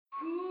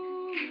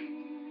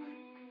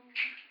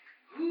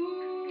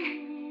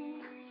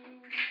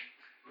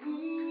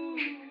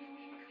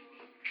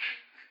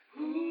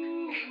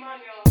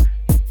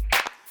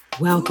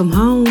Welcome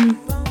home.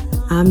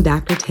 I'm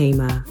Dr.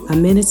 Tama, a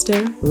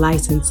minister,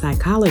 licensed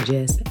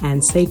psychologist,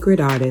 and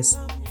sacred artist.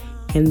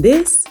 And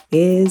this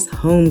is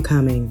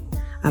Homecoming,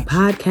 a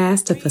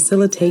podcast to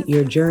facilitate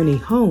your journey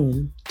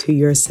home to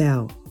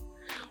yourself.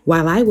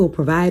 While I will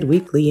provide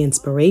weekly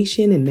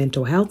inspiration and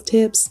mental health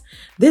tips,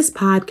 this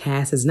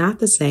podcast is not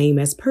the same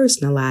as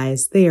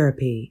personalized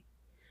therapy.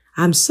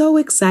 I'm so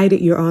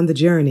excited you're on the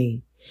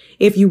journey.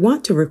 If you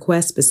want to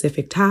request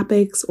specific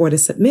topics or to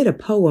submit a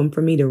poem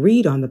for me to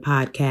read on the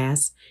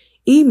podcast,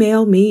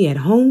 email me at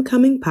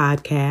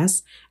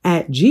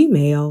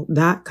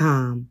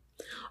homecomingpodcast@gmail.com.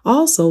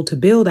 Also, to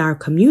build our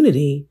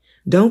community,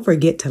 don't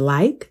forget to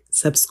like,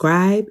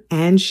 subscribe,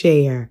 and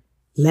share.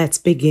 Let's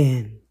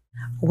begin.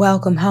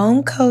 Welcome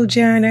home,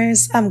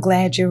 Cojourners. I'm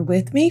glad you're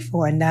with me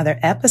for another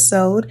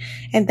episode,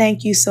 and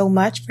thank you so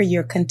much for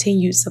your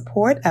continued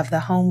support of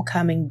the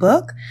Homecoming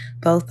book,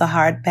 both the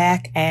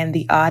hardback and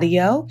the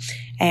audio,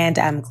 and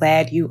I'm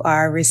glad you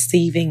are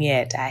receiving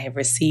it. I have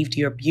received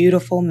your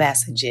beautiful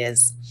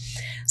messages.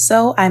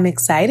 So I'm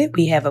excited.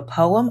 We have a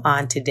poem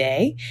on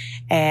today,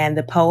 and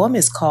the poem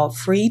is called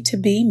Free to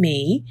Be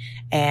Me,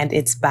 and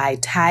it's by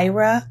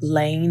Tyra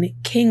Lane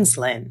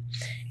Kingsland.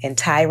 And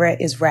Tyra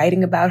is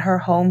writing about her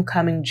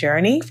homecoming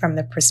journey from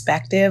the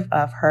perspective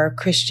of her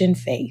Christian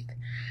faith.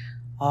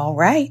 All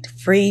right,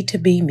 free to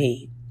be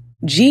me.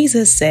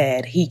 Jesus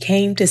said he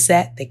came to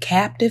set the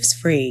captives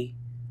free,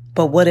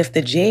 but what if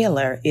the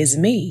jailer is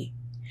me?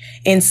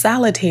 In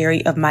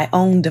solitary of my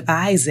own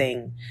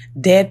devising,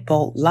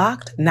 deadbolt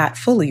locked, not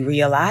fully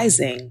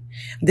realizing.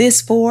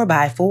 This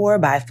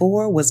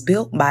 4x4x4 was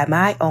built by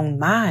my own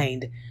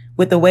mind,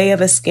 with a way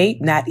of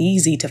escape not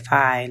easy to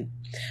find.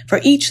 For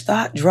each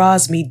thought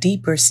draws me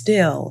deeper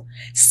still,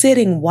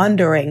 sitting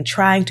wondering,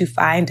 trying to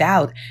find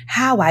out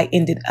how I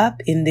ended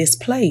up in this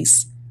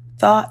place.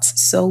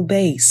 Thoughts so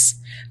base.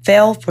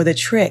 Fell for the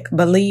trick,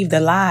 believe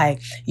the lie.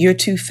 You're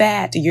too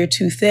fat, you're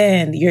too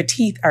thin, your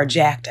teeth are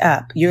jacked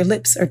up, your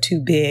lips are too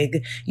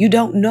big. You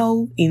don't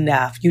know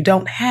enough, you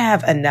don't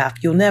have enough,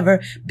 you'll never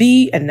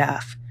be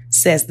enough,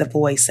 says the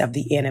voice of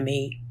the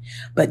enemy.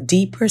 But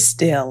deeper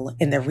still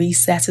in the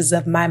recesses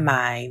of my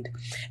mind,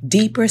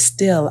 deeper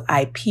still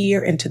I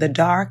peer into the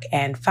dark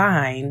and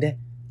find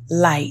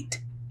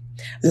light.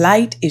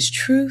 Light is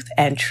truth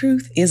and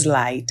truth is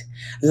light.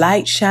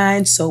 Light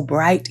shines so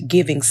bright,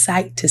 giving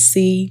sight to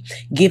see,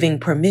 giving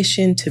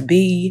permission to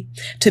be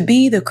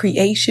the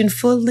creation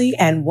fully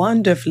and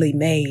wonderfully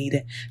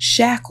made.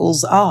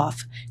 Shackles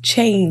off,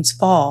 chains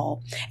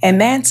fall.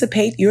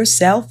 Emancipate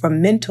yourself from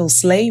mental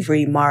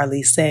slavery,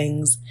 Marley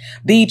sings.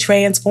 Be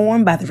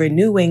transformed by the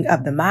renewing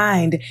of the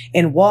mind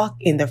and walk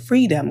in the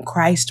freedom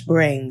Christ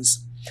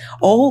brings.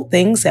 Old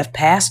things have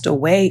passed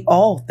away,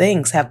 all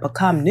things have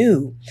become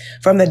new.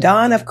 From the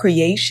dawn of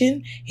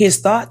creation, his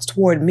thoughts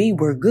toward me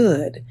were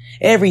good.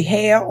 Every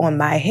hair on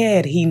my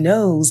head he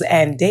knows,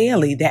 and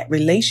daily that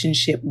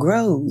relationship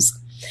grows.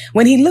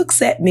 When he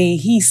looks at me,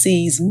 he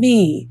sees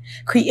me,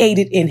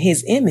 created in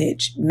his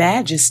image,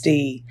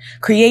 majesty,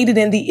 created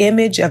in the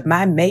image of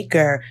my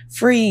maker,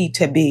 free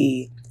to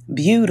be,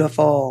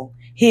 beautiful,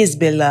 his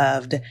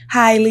beloved,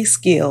 highly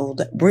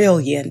skilled,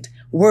 brilliant,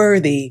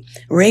 worthy,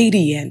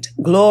 radiant,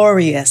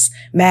 glorious,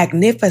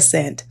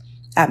 magnificent,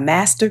 a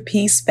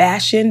masterpiece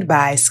fashioned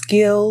by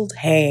skilled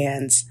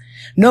hands.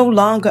 No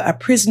longer a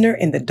prisoner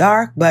in the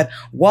dark, but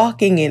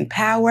walking in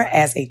power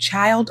as a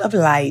child of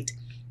light.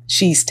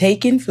 She's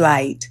taken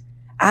flight.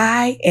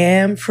 I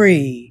am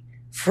free,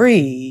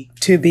 free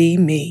to be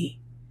me.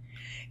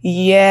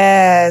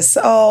 Yes.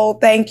 Oh,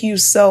 thank you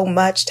so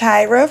much,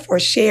 Tyra, for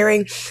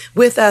sharing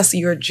with us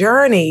your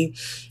journey.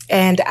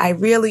 And I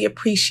really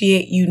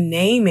appreciate you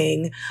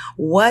naming,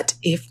 what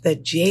if the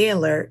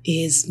jailer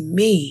is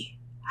me?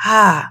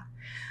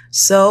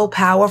 So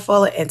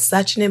powerful and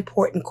such an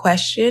important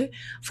question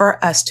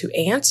for us to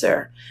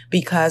answer,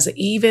 because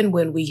even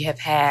when we have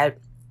had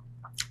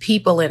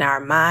people in our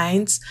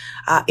minds,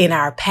 in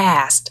our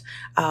past,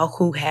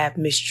 who have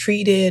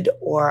mistreated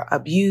or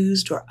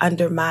abused or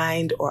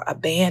undermined or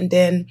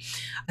abandoned.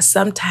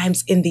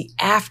 Sometimes in the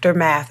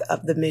aftermath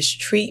of the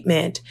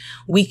mistreatment,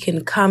 we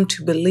can come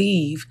to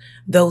believe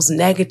those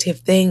negative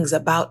things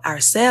about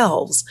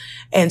ourselves.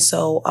 And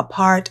so a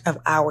part of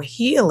our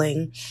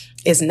healing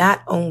is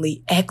not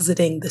only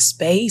exiting the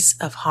space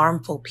of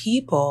harmful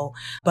people,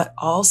 but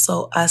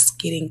also us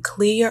getting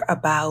clear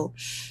about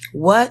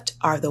what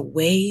are the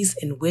ways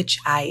in which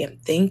I am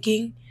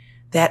thinking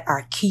that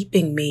are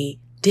keeping me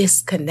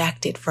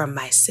disconnected from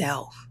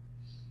myself.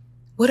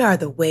 What are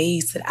the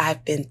ways that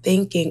I've been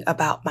thinking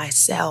about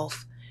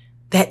myself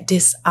that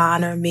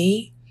dishonor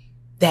me,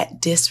 that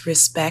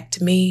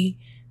disrespect me,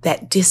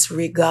 that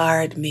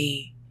disregard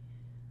me?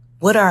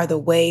 What are the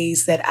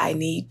ways that I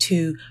need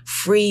to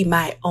free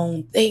my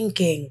own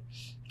thinking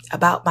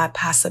about my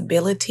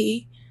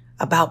possibility,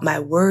 about my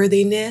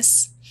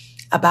worthiness,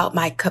 about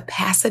my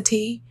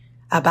capacity,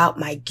 about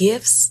my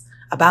gifts,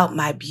 about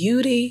my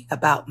beauty,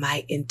 about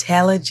my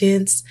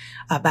intelligence,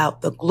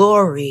 about the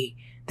glory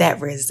that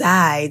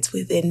resides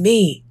within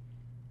me?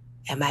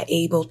 Am I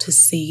able to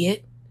see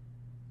it,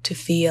 to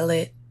feel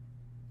it,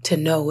 to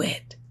know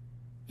it?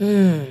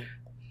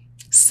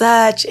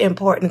 Such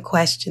important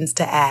questions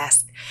to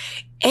ask.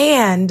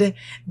 And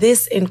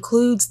this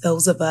includes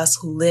those of us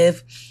who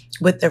live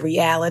with the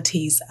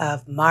realities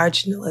of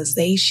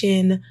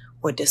marginalization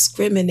or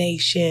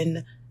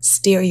discrimination,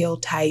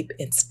 stereotype,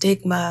 and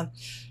stigma,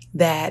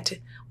 that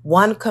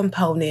one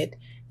component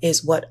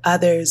is what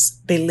others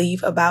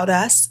believe about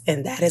us,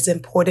 and that is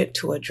important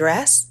to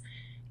address.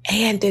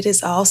 And it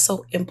is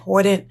also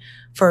important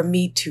for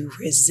me to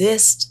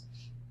resist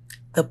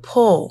the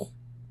pull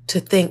to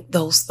think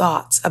those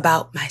thoughts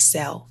about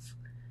myself.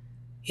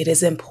 It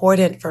is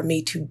important for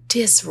me to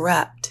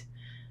disrupt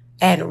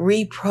and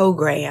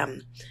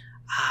reprogram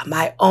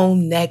my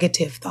own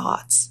negative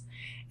thoughts.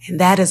 And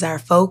that is our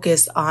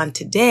focus on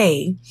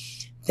today,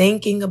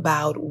 thinking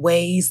about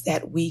ways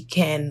that we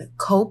can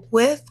cope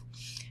with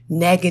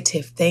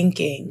negative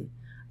thinking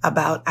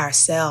about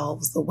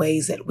ourselves, the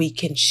ways that we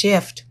can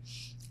shift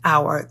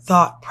our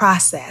thought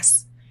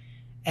process.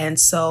 And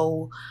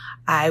so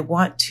I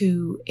want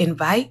to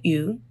invite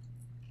you,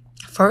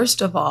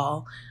 first of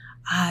all,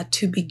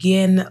 to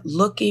begin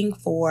looking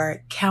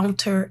for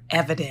counter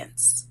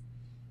evidence,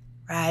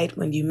 right?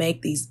 When you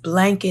make these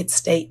blanket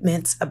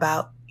statements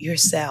about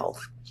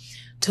yourself,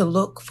 to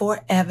look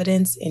for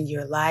evidence in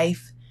your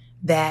life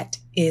that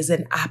is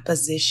in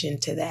opposition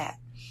to that.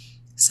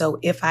 So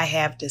if I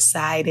have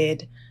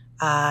decided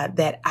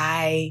that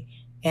I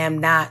am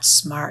not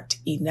smart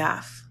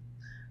enough,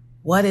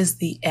 what is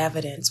the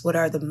evidence? What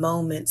are the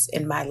moments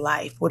in my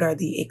life? What are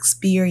the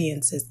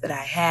experiences that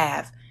I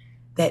have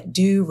that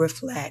do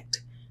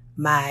reflect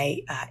my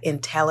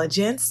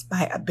intelligence,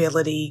 my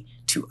ability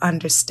to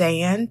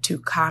understand, to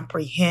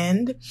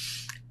comprehend?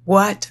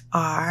 What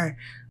are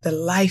the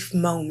life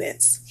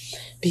moments?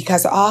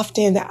 Because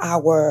often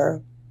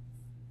our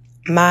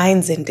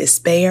minds in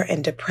despair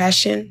and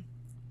depression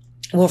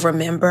will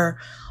remember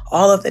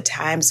all of the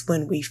times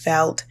when we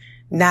felt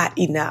not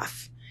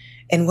enough.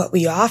 And what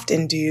we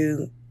often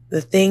do,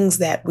 the things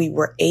that we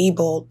were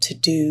able to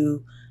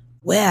do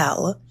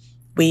well,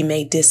 we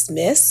may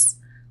dismiss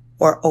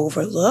or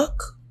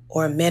overlook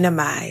or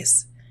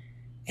minimize.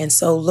 And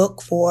so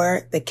look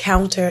for the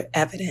counter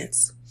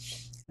evidence,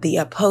 the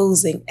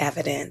opposing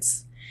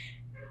evidence.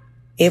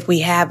 If we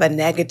have a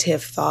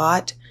negative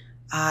thought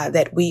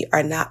that we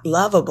are not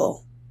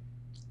lovable,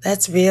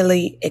 let's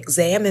really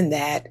examine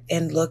that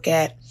and look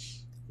at,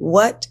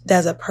 what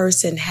does a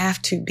person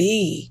have to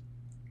be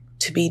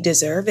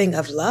deserving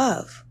of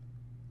love,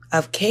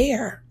 of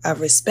care, of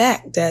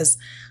respect? Does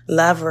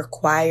love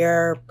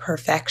require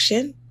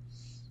perfection?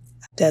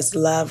 Does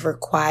love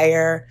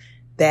require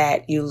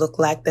that you look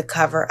like the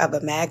cover of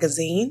a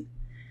magazine?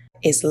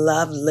 Is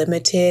love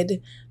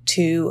limited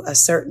to a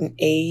certain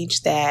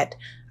age that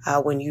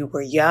when you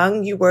were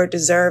young, you were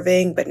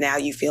deserving, but now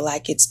you feel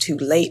like it's too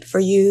late for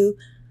you?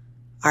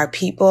 Are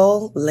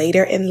people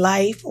later in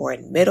life or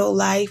in middle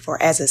life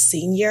or as a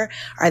senior,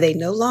 are they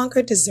no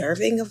longer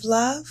deserving of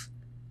love?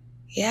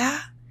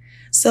 Yeah.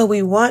 So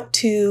we want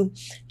to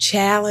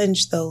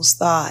challenge those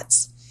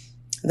thoughts,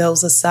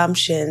 those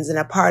assumptions. And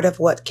a part of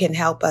what can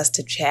help us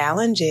to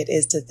challenge it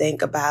is to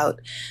think about,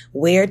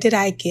 where did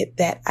I get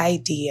that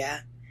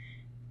idea?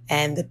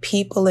 And the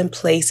people and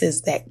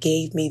places that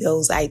gave me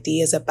those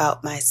ideas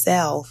about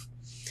myself,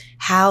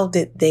 how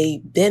did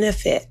they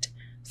benefit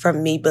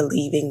from me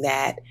believing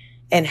that?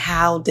 And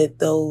how did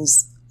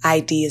those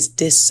ideas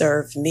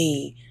disserve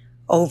me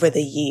over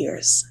the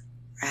years,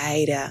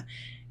 right?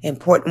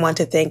 Important one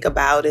to think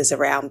about is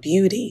around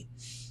beauty.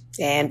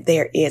 And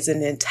there is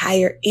an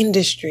entire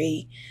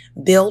industry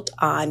built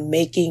on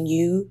making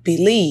you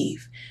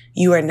believe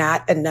you are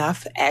not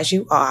enough as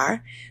you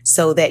are,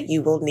 so that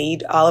you will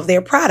need all of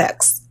their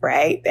products,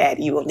 right? That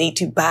you will need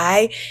to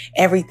buy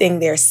everything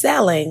they're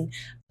selling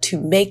to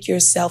make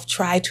yourself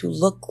try to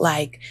look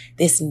like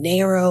this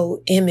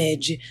narrow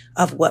image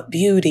of what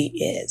beauty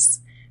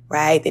is,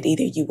 right? That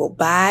either you will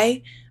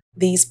buy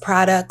these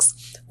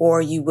products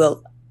or you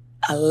will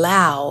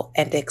allow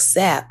and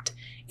accept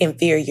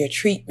inferior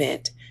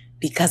treatment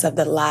because of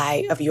the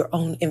lie of your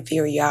own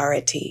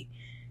inferiority.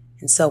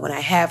 And so when I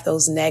have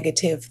those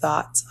negative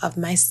thoughts of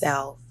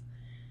myself,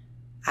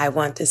 I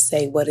want to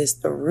say, what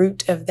is the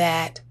root of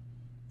that?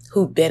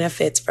 Who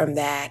benefits from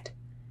that?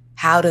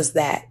 How does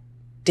that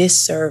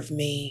disserve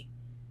me?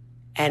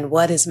 And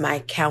what is my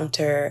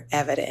counter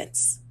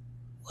evidence?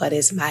 What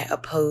is my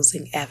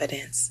opposing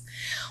evidence?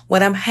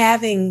 When I'm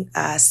having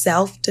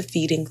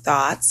self-defeating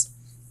thoughts,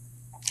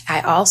 I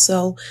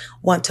also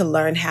want to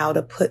learn how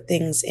to put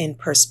things in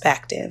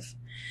perspective.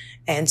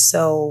 And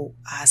so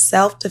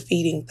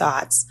self-defeating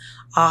thoughts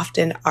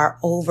often are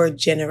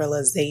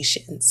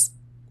overgeneralizations,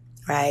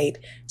 right?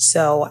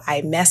 So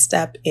I messed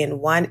up in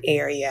one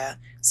area,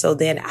 so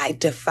then I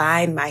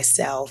define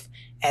myself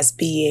as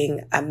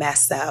being a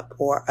mess up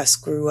or a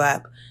screw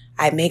up.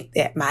 I make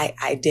that my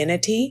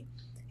identity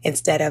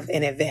instead of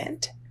an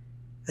event.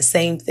 The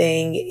same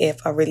thing if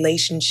a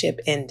relationship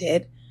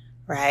ended,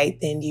 right?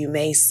 Then you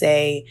may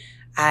say,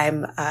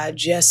 I'm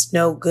just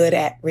no good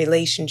at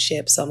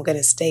relationships, so I'm going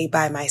to stay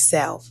by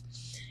myself.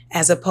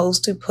 as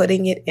opposed to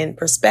putting it in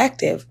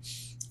perspective.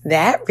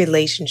 That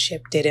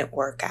relationship didn't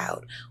work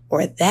out,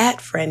 or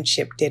that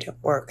friendship didn't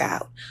work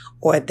out,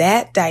 or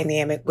that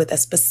dynamic with a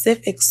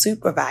specific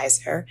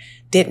supervisor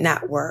did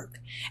not work.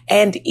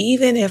 And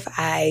even if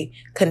I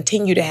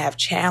continue to have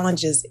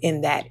challenges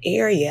in that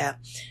area,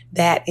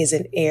 that is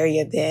an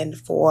area then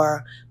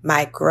for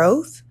my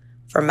growth,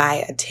 for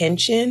my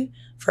attention,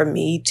 for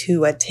me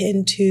to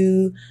attend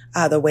to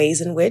the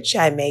ways in which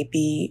I may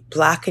be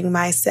blocking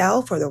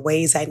myself or the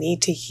ways I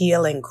need to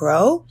heal and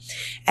grow,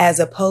 as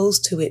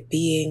opposed to it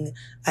being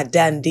a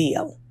done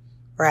deal,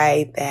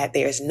 right? That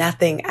there's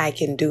nothing I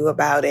can do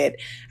about it.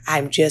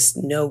 I'm just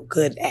no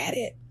good at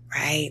it,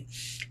 right?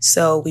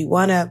 So we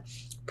want to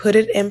put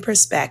it in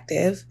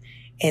perspective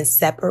and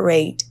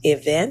separate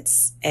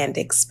events and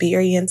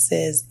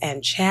experiences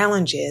and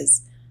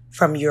challenges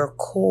from your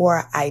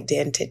core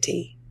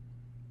identity,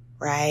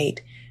 right?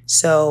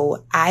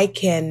 So I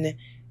can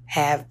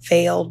have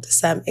failed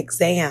some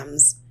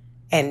exams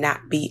and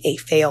not be a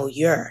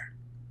failure,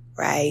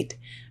 right?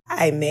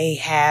 I may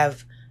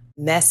have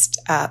messed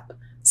up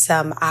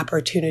some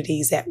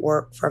opportunities at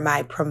work for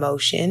my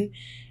promotion,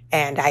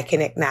 and I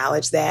can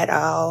acknowledge that,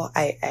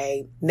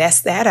 I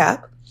messed that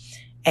up.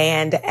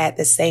 And at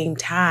the same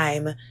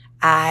time,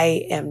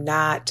 I am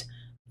not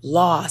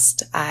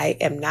lost. I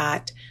am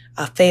not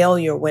a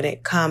failure when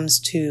it comes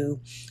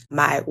to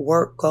my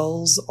work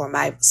goals or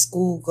my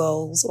school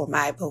goals or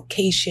my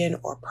vocation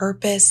or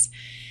purpose.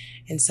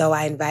 And so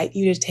I invite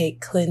you to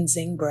take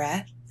cleansing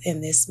breath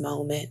in this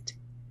moment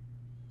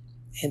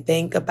and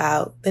think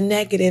about the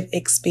negative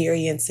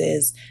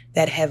experiences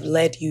that have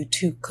led you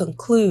to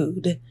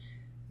conclude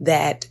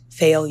that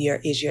failure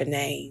is your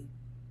name,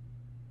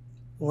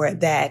 or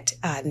that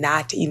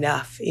not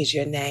enough is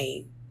your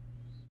name,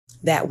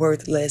 that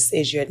worthless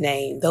is your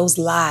name. Those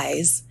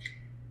lies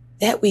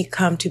that we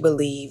come to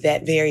believe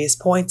at various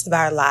points of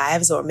our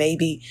lives, or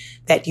maybe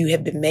that you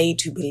have been made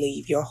to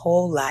believe your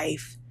whole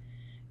life.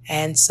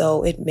 And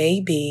so it may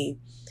be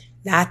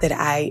not that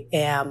I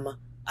am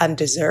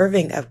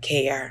undeserving of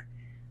care,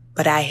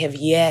 but I have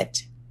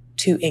yet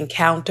to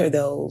encounter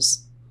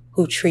those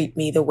who treat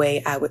me the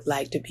way I would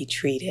like to be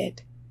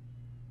treated,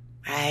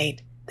 right?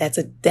 That's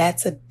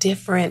a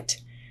different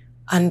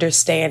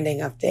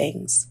understanding of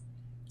things,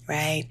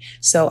 right?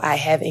 So I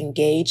have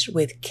engaged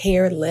with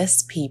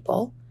careless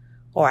people,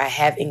 or I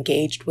have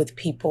engaged with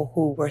people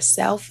who were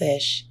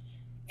selfish,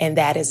 and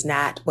that is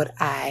not what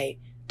I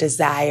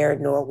desire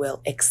nor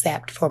will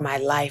accept for my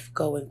life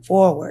going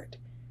forward,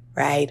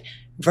 right?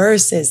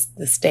 Versus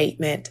the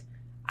statement,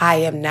 I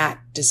am not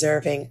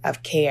deserving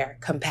of care,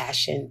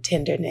 compassion,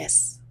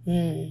 tenderness.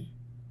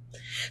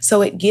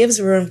 So it gives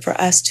room for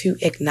us to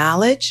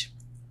acknowledge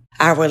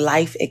our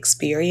life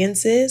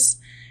experiences,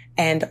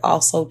 and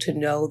also to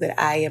know that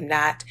I am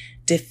not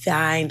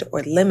defined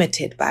or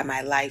limited by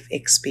my life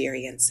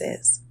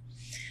experiences.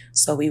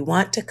 So we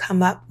want to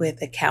come up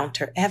with a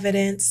counter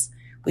evidence.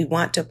 We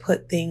want to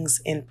put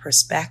things in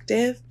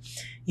perspective.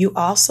 You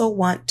also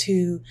want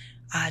to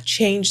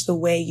change the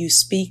way you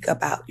speak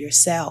about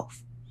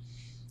yourself.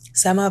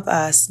 Some of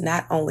us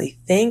not only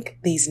think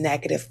these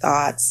negative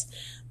thoughts,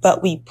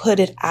 but we put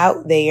it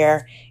out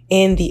there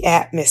in the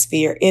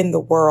atmosphere, in the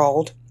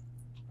world.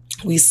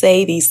 We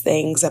say these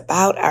things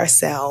about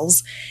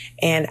ourselves,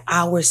 and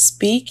our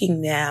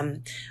speaking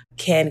them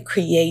can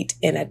create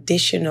an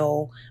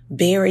additional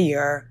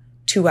barrier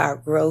to our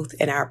growth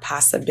and our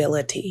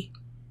possibility,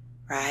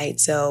 right?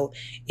 So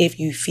if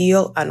you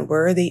feel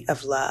unworthy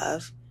of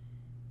love,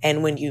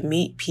 and when you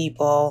meet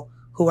people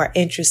who are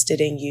interested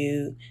in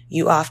you,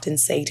 you often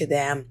say to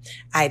them,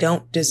 I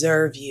don't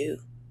deserve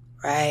you,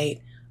 right?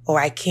 Or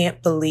I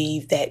can't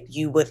believe that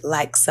you would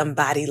like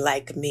somebody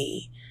like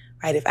me.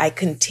 Right? If I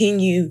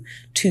continue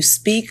to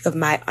speak of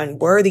my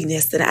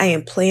unworthiness, then I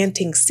am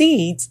planting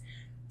seeds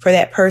for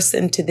that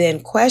person to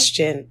then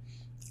question,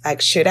 like,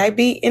 should I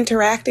be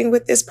interacting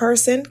with this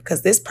person?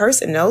 Because this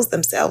person knows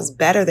themselves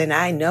better than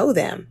I know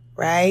them,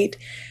 right?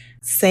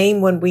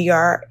 Same when we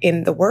are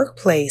in the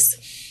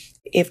workplace.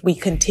 If we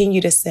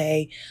continue to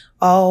say,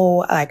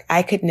 oh, like,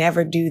 I could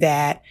never do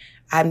that.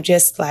 I'm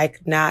just like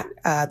not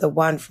the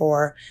one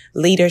for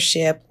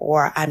leadership,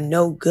 or I'm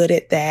no good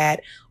at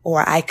that,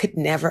 or I could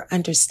never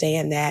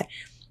understand that,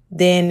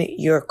 then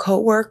your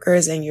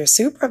coworkers and your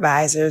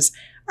supervisors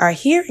are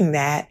hearing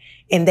that,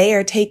 and they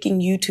are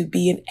taking you to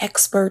be an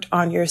expert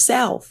on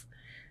yourself.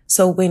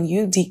 So when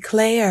you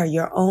declare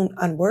your own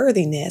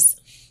unworthiness,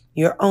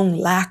 your own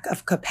lack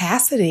of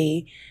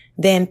capacity,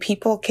 then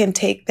people can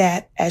take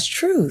that as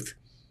truth,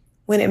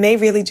 when it may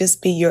really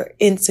just be your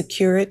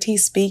insecurity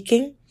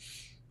speaking.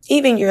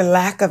 Even your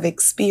lack of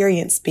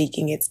experience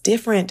speaking. It's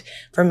different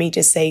for me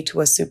to say to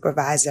a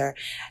supervisor,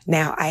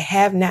 now I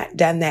have not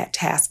done that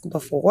task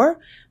before,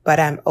 but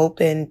I'm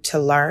open to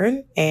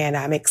learn and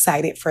I'm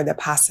excited for the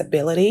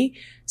possibility.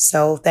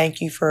 So thank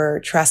you for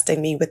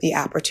trusting me with the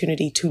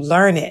opportunity to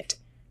learn it,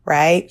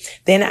 right?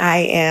 Then I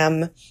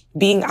am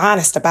being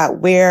honest about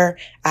where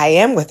I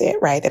am with it,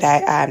 right?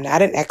 That I'm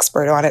not an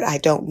expert on it. I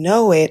don't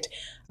know it,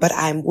 but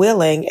I'm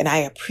willing and I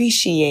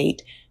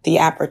appreciate the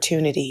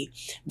opportunity,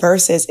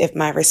 versus if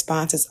my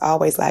response is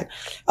always like,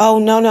 oh,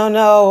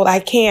 no, I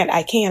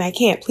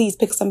can't, please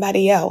pick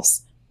somebody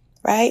else,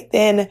 right?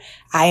 Then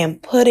I am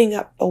putting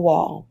up the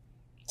wall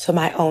to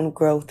my own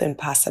growth and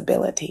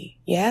possibility.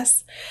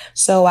 Yes.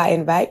 So I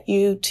invite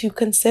you to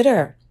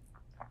consider,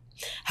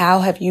 how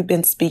have you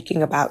been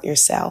speaking about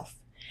yourself?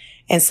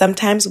 And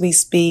sometimes we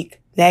speak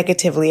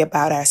negatively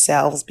about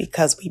ourselves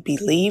because we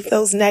believe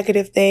those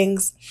negative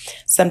things.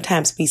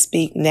 Sometimes we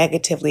speak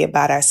negatively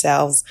about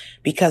ourselves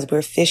because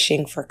we're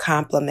fishing for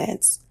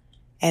compliments.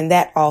 And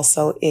that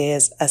also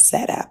is a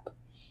setup,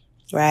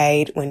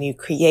 right? When you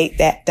create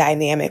that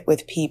dynamic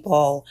with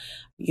people,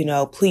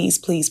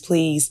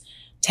 please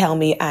tell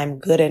me I'm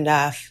good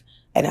enough.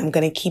 And I'm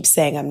going to keep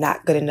saying I'm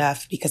not good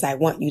enough because I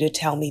want you to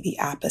tell me the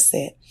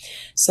opposite.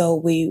 So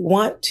we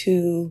want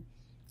to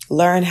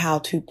learn how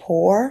to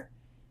pour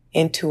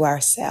into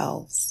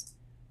ourselves,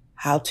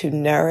 how to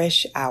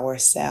nourish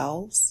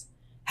ourselves,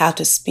 how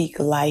to speak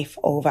life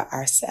over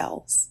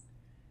ourselves.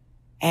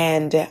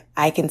 And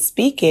I can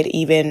speak it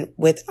even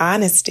with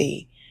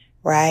honesty,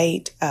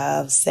 right?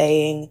 Of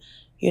saying,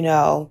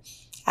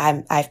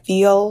 I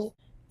feel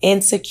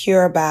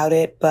insecure about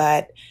it,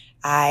 but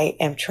I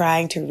am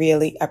trying to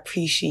really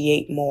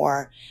appreciate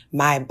more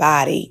my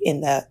body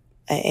in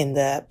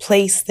the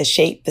place, the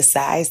shape, the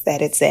size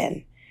that it's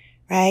in.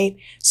 Right?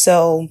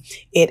 So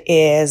it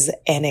is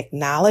an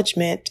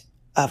acknowledgement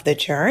of the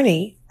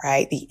journey,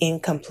 right? The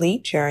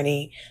incomplete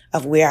journey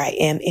of where I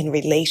am in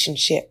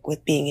relationship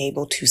with being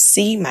able to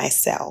see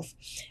myself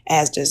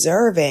as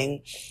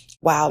deserving,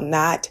 while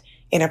not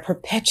in a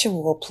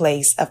perpetual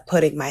place of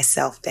putting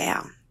myself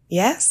down.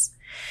 Yes?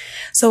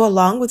 So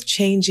along with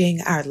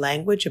changing our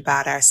language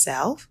about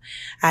ourselves,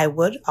 I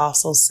would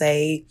also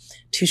say,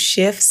 to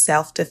shift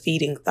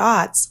self-defeating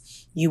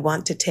thoughts, you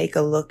want to take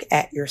a look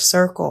at your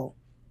circle.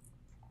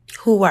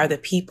 Who are the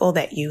people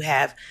that you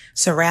have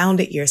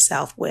surrounded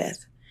yourself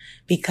with?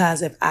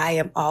 Because if I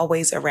am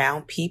always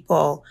around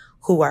people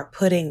who are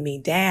putting me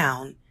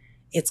down,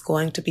 it's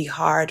going to be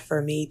hard for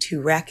me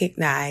to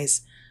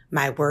recognize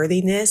my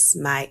worthiness,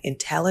 my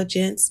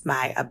intelligence,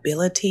 my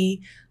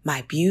ability,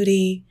 my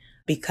beauty,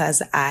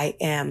 because I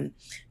am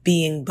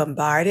being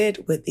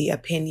bombarded with the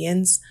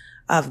opinions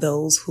of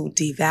those who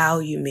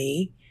devalue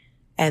me.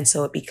 And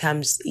so it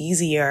becomes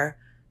easier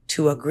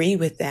to agree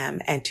with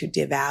them and to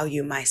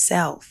devalue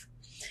myself.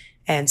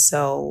 And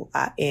so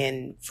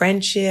in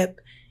friendship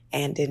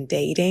and in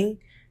dating,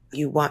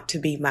 you want to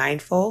be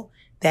mindful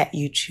that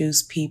you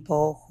choose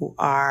people who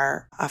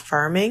are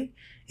affirming.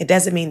 It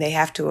doesn't mean they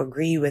have to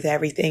agree with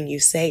everything you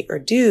say or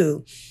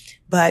do,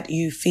 but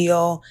you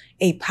feel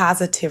a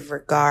positive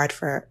regard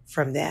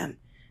from them.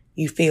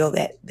 You feel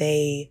that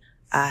they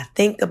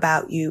think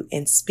about you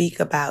and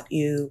speak about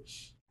you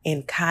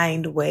in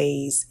kind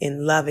ways,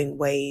 in loving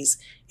ways,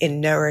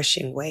 in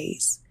nourishing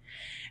ways.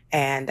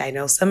 And I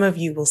know some of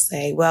you will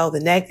say, well, the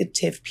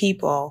negative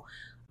people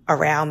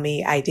around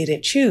me, I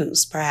didn't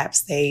choose.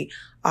 Perhaps they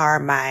are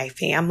my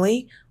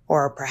family,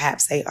 or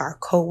perhaps they are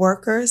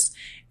coworkers.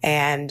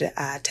 And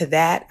to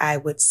that, I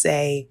would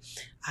say,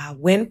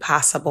 when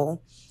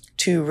possible,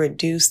 to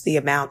reduce the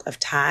amount of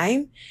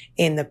time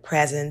in the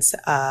presence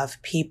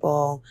of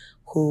people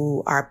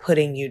who are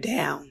putting you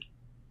down,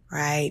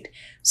 right?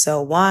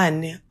 So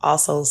one,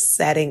 also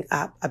setting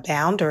up a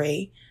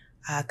boundary,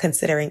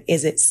 considering,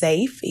 is it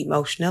safe,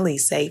 emotionally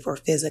safe or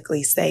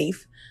physically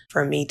safe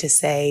for me to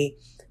say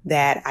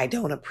that I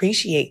don't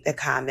appreciate the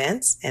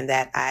comments and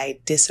that I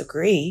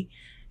disagree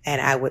and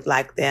I would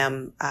like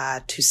them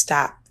to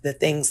stop the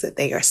things that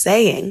they are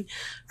saying,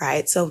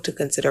 right? So to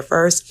consider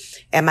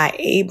first, am I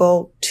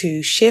able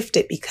to shift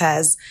it?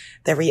 Because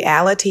the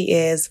reality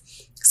is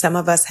some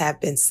of us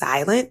have been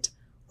silent,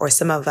 or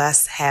some of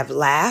us have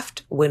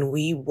laughed when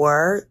we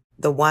were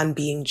the one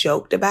being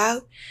joked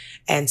about.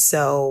 And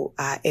so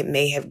it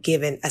may have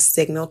given a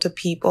signal to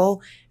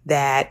people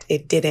that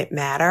it didn't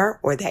matter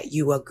or that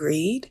you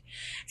agreed.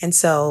 And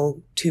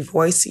so to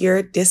voice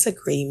your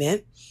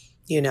disagreement,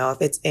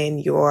 if it's in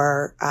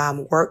your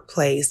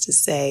workplace, to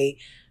say,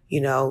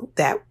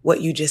 that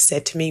what you just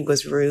said to me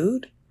was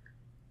rude,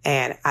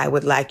 and I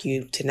would like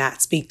you to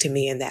not speak to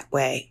me in that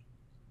way.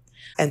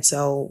 And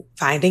so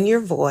finding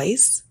your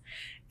voice,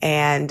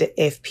 and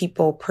if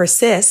people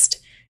persist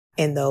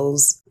in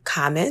those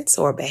comments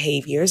or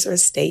behaviors or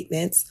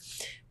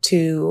statements,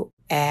 to,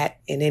 in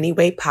any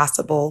way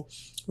possible,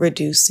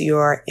 reduce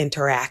your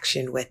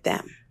interaction with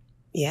them.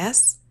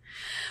 Yes?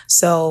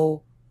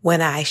 So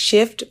when I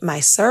shift my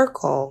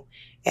circle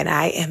and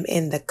I am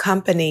in the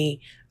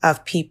company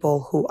of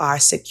people who are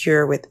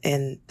secure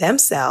within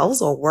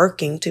themselves, or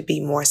working to be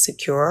more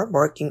secure,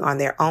 working on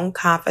their own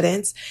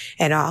confidence,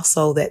 and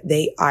also that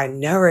they are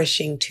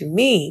nourishing to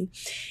me,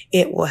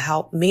 it will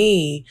help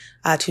me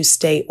to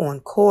stay on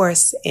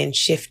course in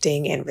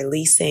shifting and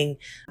releasing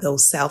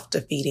those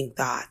self-defeating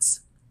thoughts.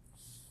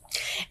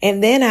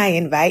 And then I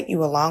invite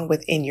you along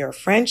within your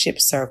friendship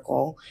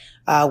circle,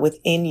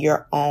 within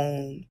your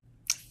own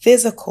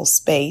physical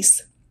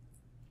space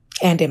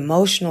and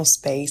emotional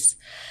space,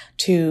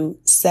 to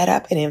set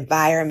up an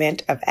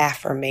environment of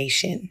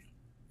affirmation.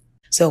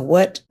 So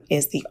what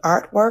is the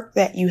artwork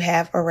that you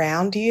have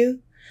around you?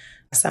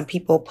 Some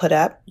people put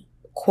up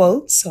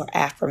quotes or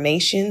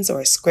affirmations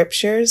or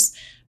scriptures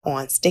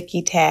on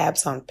sticky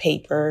tabs on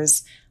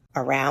papers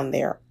around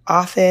their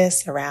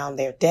office, around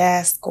their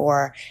desk,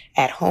 or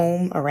at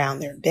home around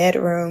their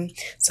bedroom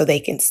so they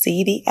can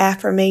see the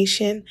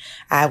affirmation.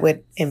 I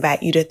would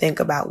invite you to think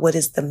about, what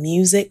is the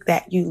music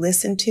that you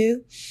listen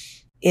to?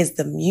 Is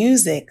the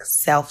music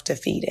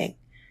self-defeating?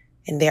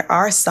 And there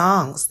are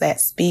songs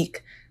that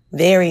speak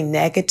very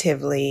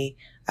negatively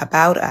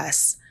about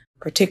us,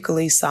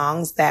 particularly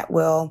songs that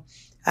will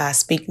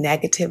speak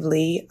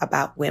negatively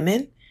about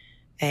women.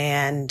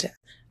 And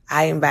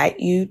I invite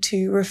you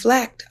to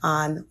reflect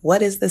on,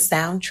 what is the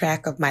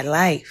soundtrack of my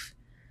life?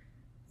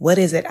 What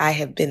is it I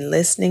have been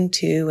listening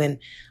to,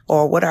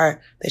 or what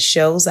are the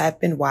shows I've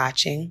been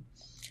watching?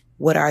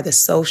 What are the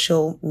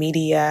social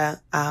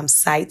media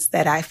sites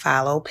that I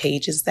follow,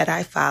 pages that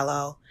I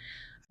follow?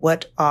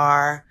 What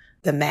are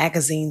the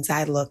magazines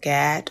I look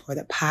at or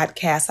the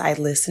podcasts I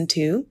listen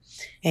to?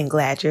 And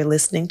glad you're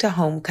listening to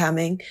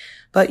Homecoming.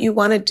 But you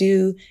want to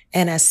do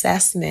an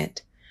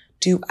assessment.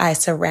 Do I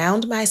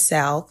surround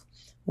myself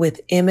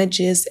with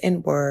images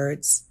and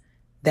words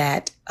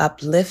that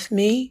uplift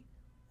me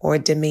or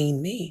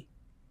demean me?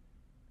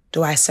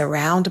 Do I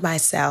surround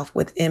myself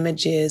with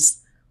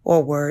images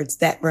or words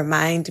that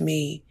remind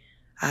me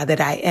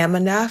that I am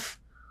enough,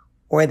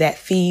 or that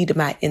feed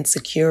my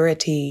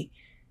insecurity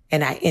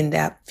and I end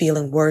up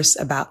feeling worse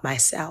about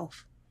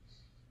myself?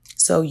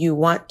 So you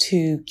want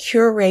to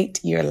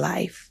curate your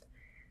life.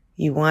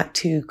 You want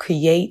to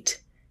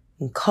create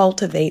and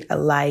cultivate a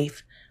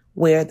life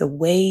where the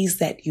ways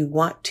that you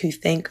want to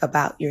think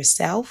about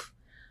yourself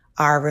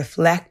are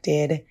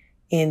reflected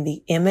in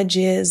the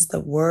images, the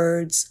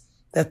words,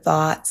 the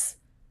thoughts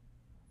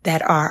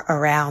that are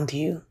around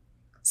you,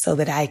 so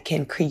that I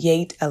can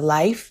create a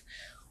life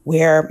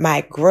where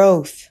my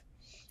growth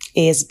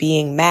is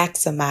being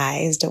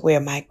maximized, where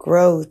my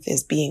growth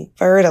is being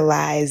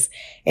fertilized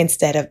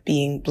instead of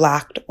being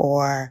blocked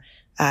or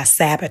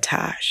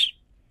sabotaged.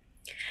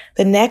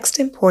 The next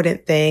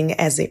important thing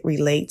as it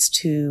relates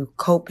to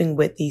coping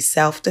with these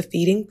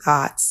self-defeating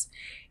thoughts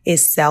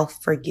is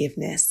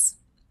self-forgiveness.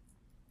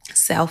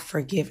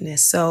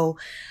 Self-forgiveness. So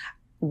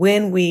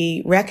when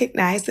we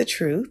recognize the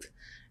truth,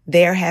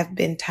 there have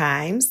been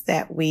times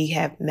that we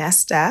have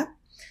messed up,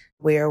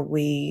 where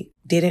we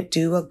didn't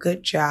do a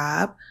good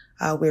job,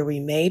 where we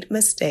made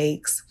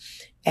mistakes.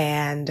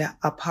 And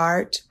a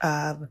part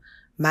of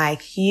my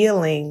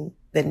healing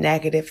the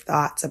negative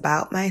thoughts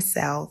about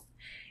myself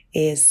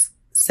is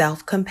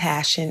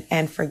self-compassion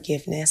and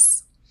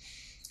forgiveness.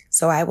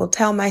 So I will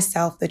tell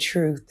myself the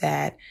truth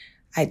that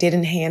I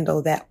didn't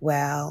handle that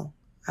well.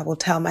 I will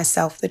tell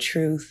myself the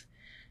truth.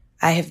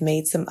 I have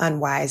made some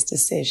unwise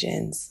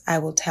decisions. I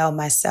will tell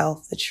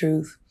myself the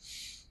truth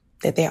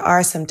that there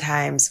are some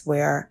times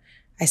where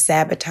I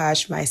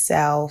sabotage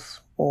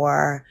myself,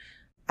 or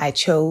I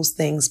chose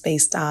things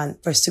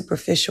for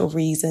superficial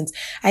reasons.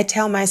 I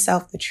tell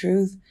myself the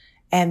truth.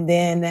 And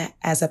then,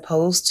 as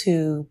opposed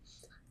to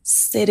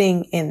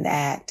sitting in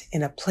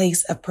a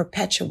place of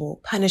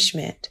perpetual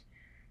punishment,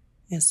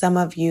 and some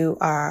of you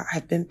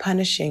have been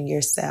punishing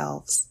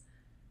yourselves.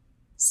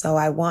 So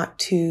I want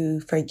to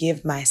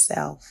forgive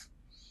myself.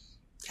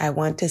 I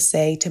want to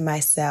say to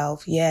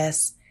myself,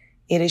 yes,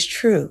 it is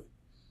true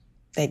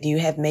that you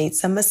have made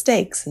some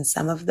mistakes, and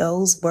some of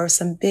those were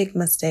some big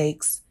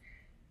mistakes.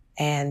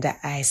 And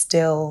I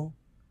still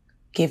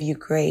give you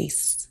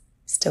grace,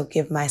 still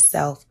give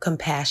myself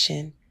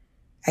compassion.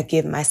 I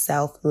give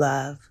myself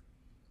love.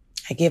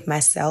 I give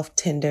myself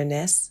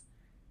tenderness.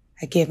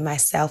 I give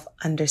myself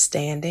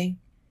understanding.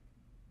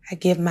 I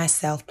give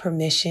myself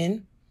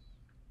permission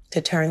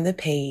to turn the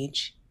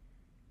page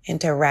and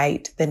to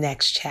write the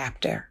next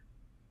chapter.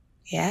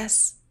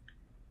 Yes?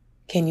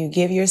 Can you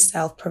give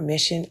yourself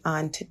permission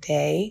on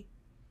today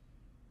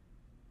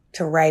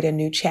to write a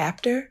new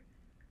chapter?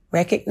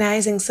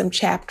 Recognizing some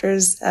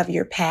chapters of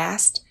your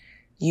past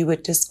you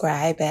would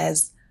describe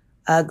as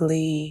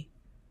ugly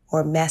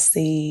or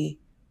messy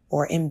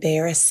or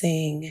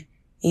embarrassing,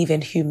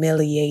 even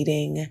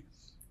humiliating,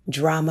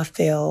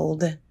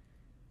 drama-filled.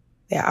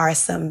 There are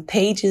some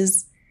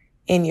pages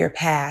in your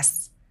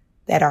past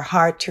that are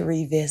hard to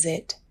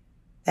revisit,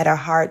 that are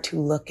hard to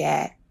look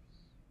at.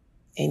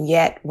 And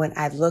yet, when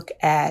I look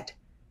at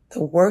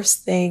the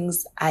worst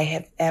things I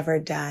have ever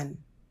done,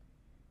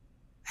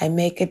 I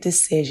make a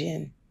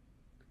decision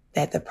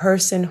that the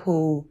person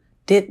who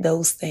did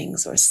those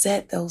things or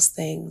said those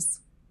things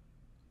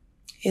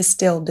is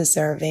still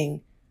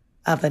deserving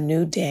of a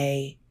new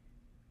day,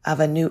 of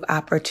a new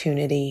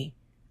opportunity,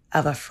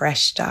 of a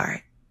fresh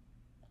start.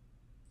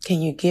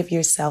 Can you give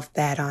yourself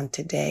that on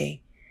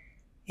today?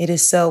 It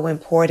is so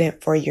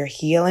important for your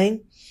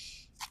healing,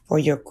 for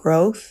your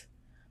growth,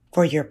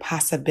 for your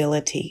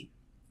possibility.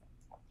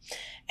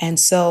 And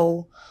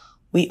so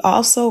we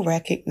also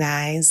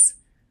recognize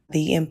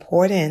the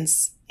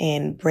importance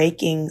in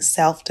breaking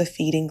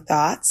self-defeating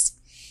thoughts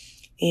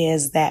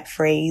is that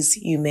phrase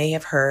you may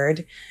have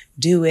heard,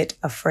 do it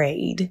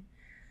afraid,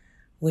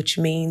 which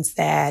means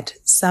that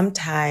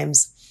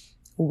sometimes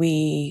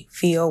we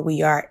feel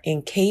we are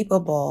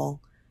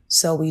incapable,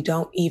 so we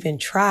don't even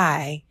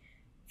try,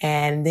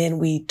 and then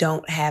we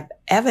don't have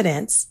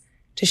evidence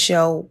to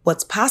show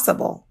what's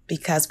possible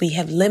because we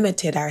have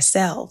limited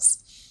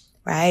ourselves,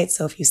 right?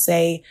 So if you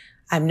say,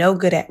 I'm no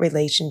good at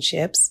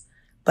relationships,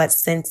 but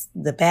since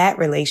the bad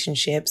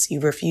relationships, you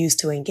refuse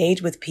to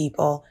engage with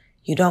people,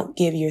 you don't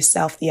give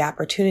yourself the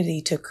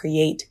opportunity to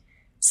create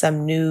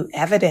some new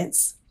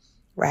evidence,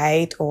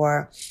 right?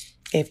 Or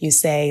if you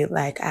say,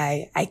 like,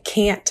 I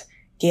can't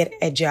get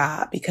a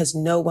job because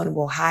no one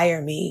will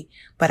hire me,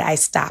 but I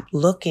stop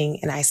looking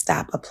and I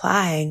stop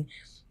applying,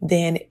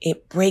 then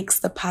it breaks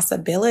the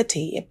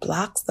possibility. It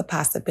blocks the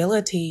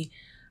possibility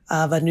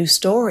of a new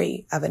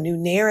story, of a new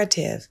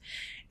narrative.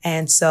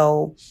 And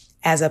so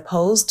as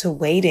opposed to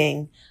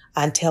waiting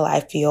until I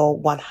feel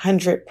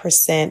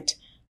 100%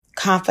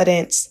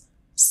 confidence,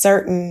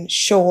 certain,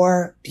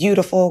 sure,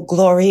 beautiful,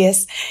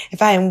 glorious,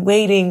 if I am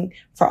waiting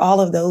for all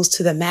of those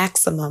to the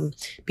maximum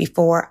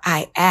before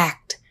I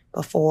act,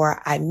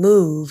 before I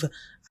move,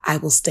 I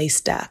will stay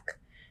stuck.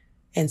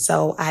 And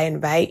so I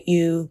invite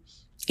you,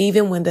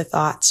 even when the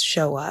thoughts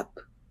show up,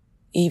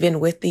 even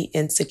with the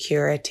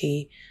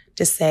insecurity,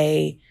 to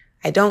say,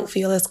 I don't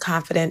feel as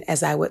confident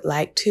as I would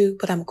like to,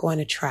 but I'm going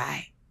to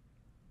try.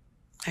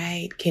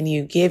 Right? Can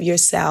you give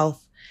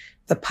yourself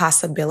the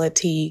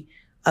possibility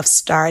of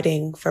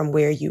starting from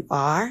where you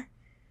are,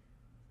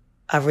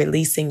 of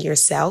releasing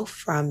yourself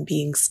from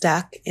being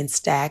stuck and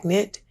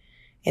stagnant,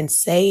 and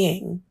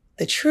saying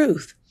the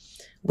truth,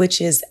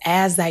 which is,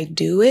 as I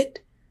do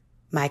it,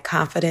 my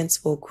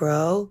confidence will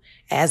grow.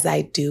 As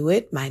I do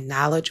it, my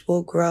knowledge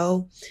will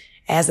grow.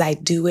 As I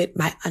do it,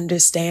 my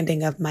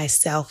understanding of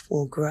myself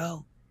will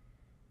grow.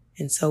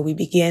 And so we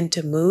begin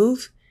to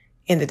move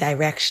in the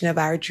direction of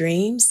our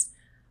dreams,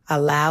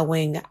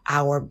 allowing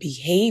our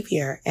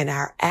behavior and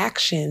our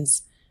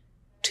actions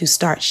to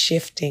start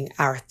shifting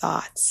our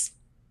thoughts.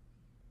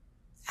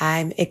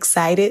 I'm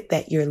excited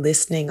that you're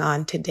listening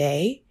on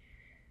today.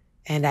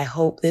 And I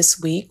hope this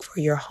week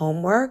for your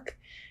homework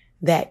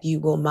that you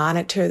will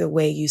monitor the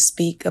way you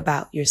speak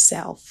about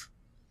yourself,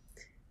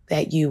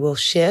 that you will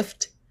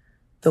shift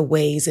the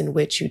ways in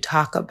which you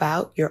talk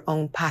about your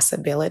own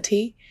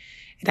possibility.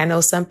 And I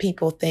know some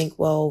people think,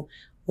 well,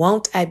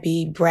 won't I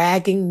be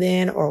bragging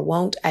then, or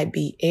won't I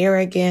be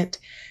arrogant?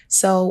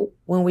 So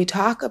when we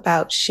talk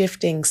about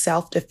shifting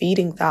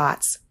self-defeating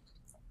thoughts,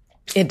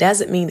 it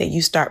doesn't mean that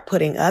you start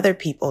putting other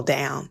people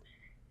down.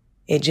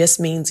 It just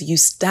means you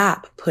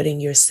stop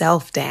putting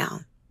yourself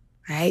down,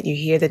 right? You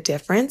hear the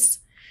difference?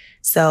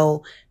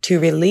 So to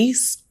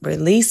release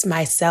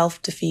my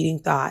self-defeating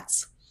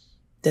thoughts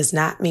does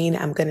not mean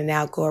I'm going to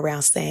now go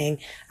around saying,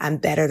 I'm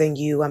better than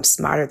you, I'm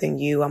smarter than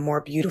you, I'm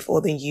more beautiful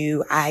than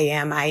you, I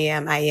am,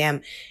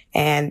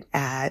 and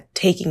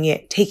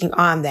taking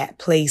on that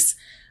place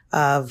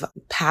of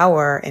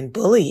power and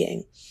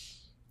bullying.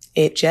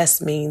 It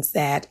just means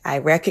that I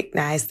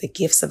recognize the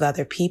gifts of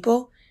other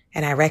people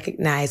and I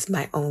recognize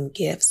my own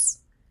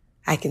gifts.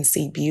 I can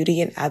see beauty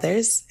in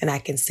others and I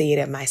can see it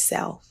in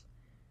myself.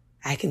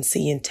 I can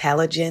see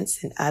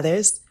intelligence in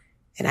others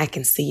and I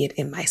can see it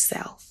in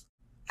myself.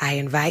 I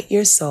invite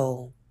your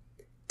soul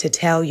to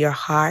tell your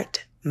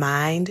heart,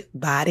 mind,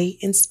 body,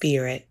 and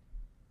spirit,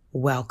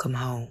 welcome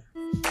home.